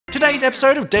Today's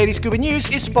episode of Daily Scuba News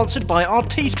is sponsored by our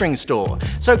Teespring store,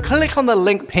 so click on the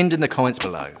link pinned in the comments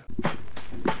below.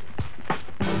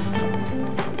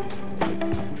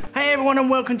 Hey everyone, and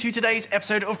welcome to today's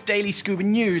episode of Daily Scuba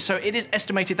News. So it is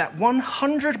estimated that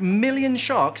 100 million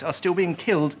sharks are still being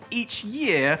killed each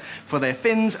year for their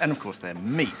fins and of course their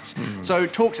meat. So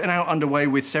talks are now underway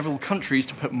with several countries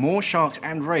to put more sharks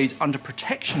and rays under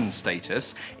protection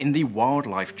status in the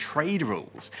wildlife trade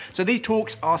rules. So these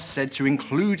talks are said to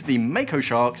include the mako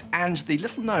sharks and the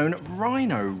little known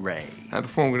rhino ray.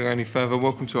 Before I'm going to go any further,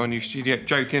 welcome to our new studio.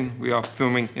 Joking, we are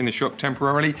filming in the shop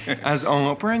temporarily as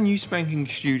our brand new spanking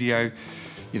studio,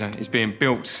 is being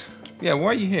built. Yeah, why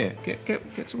are you here?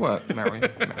 Get to work, Mario. I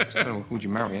don't know why I called you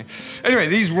Mario. Anyway,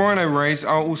 these rhino rays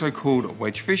are also called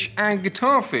wedgefish and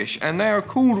guitarfish, and they are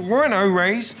called rhino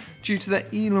rays due to their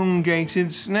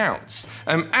elongated snouts.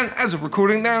 And as of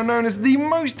recording, they are known as the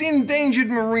most endangered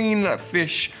marine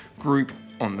fish group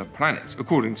on the planet,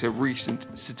 according to recent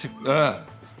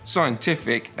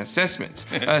scientific assessments.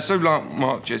 So like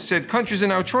Mark just said, countries are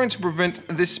now trying to prevent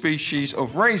this species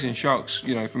of rays and sharks,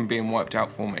 from being wiped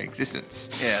out from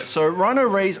existence. Yeah, so rhino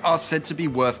rays are said to be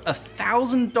worth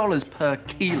 $1,000 per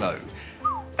kilo.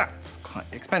 That's quite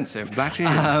expensive. That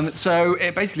is. So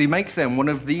it basically makes them one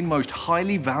of the most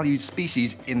highly valued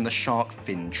species in the shark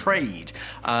fin trade,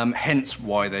 hence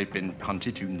why they've been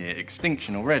hunted to near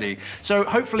extinction already. So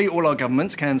hopefully all our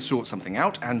governments can sort something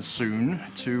out, and soon,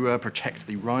 to protect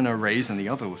the rhino rays and the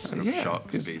other sort of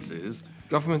shark species.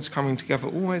 Governments coming together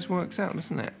always works out,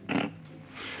 doesn't it?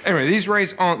 Anyway, these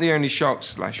rays aren't the only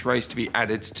sharks/rays to be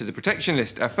added to the protection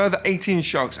list. A further 18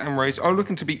 sharks and rays are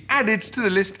looking to be added to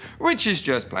the list, which is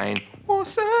just plain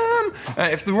awesome.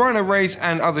 If the rhino rays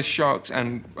and other sharks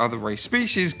and other ray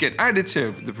species get added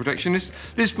to the protection list,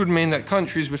 this would mean that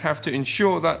countries would have to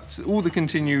ensure that all the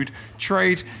continued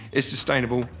trade is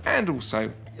sustainable and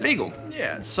also legal.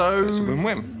 Yeah, so it's a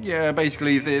win-win. Yeah,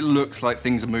 basically it looks like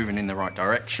things are moving in the right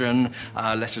direction.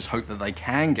 Let's just hope that they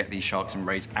can get these sharks and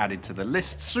rays added to the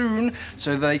list soon,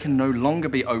 so they can no longer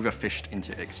be overfished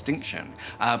into extinction.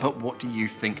 But what do you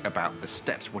think about the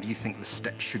steps? What do you think the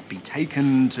steps should be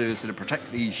taken to sort of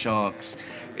protect these sharks?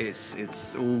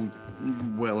 It's all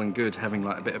well and good having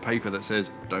like a bit of paper that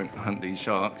says don't hunt these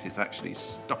sharks. It's actually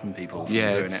stopping people from doing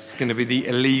it. It's going to be the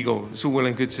illegal. It's all well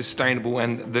and good sustainable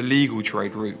and the legal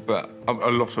trade route, but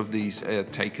a lot of these are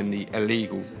taking the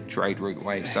illegal trade route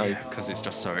way. So because it's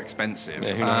just so expensive.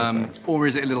 Yeah, who knows, or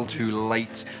is it a little too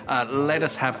late? Let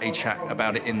us have a chat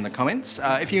about it in the comments.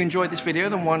 If you enjoyed this video,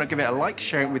 then why not give it a like,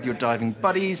 share it with your diving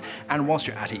buddies, and whilst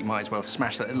you're at it, you might as well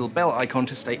smash that little bell icon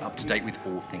to stay up to date with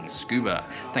all things scuba.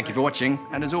 Thank you for watching,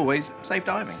 and as always, safe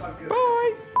diving.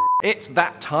 Bye! It's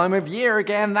that time of year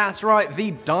again, that's right,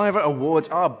 the Diver Awards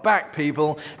are back,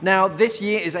 people. Now, this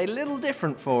year is a little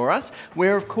different for us.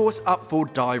 We're of course up for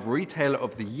Dive Retailer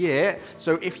of the Year,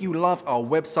 so if you love our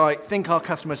website, think our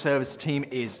customer service team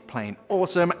is plain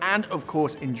awesome, and of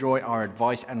course enjoy our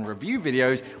advice and review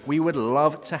videos, we would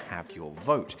love to have your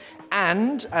vote.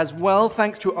 And as well,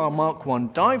 thanks to our Mark 1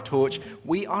 dive torch,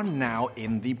 we are now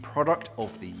in the Product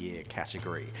of the Year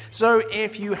category. So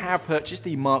if you have purchased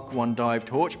the Mark 1 dive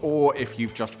torch, or if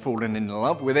you've just fallen in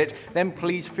love with it, then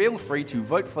please feel free to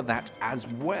vote for that as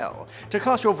well. To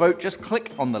cast your vote, just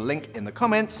click on the link in the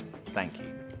comments. Thank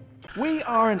you. We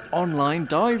are an online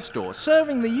dive store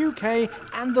serving the UK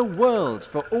and the world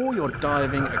for all your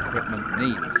diving equipment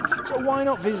needs. So why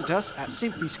not visit us at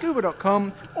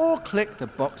simplyscuba.com or click the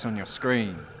box on your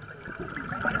screen.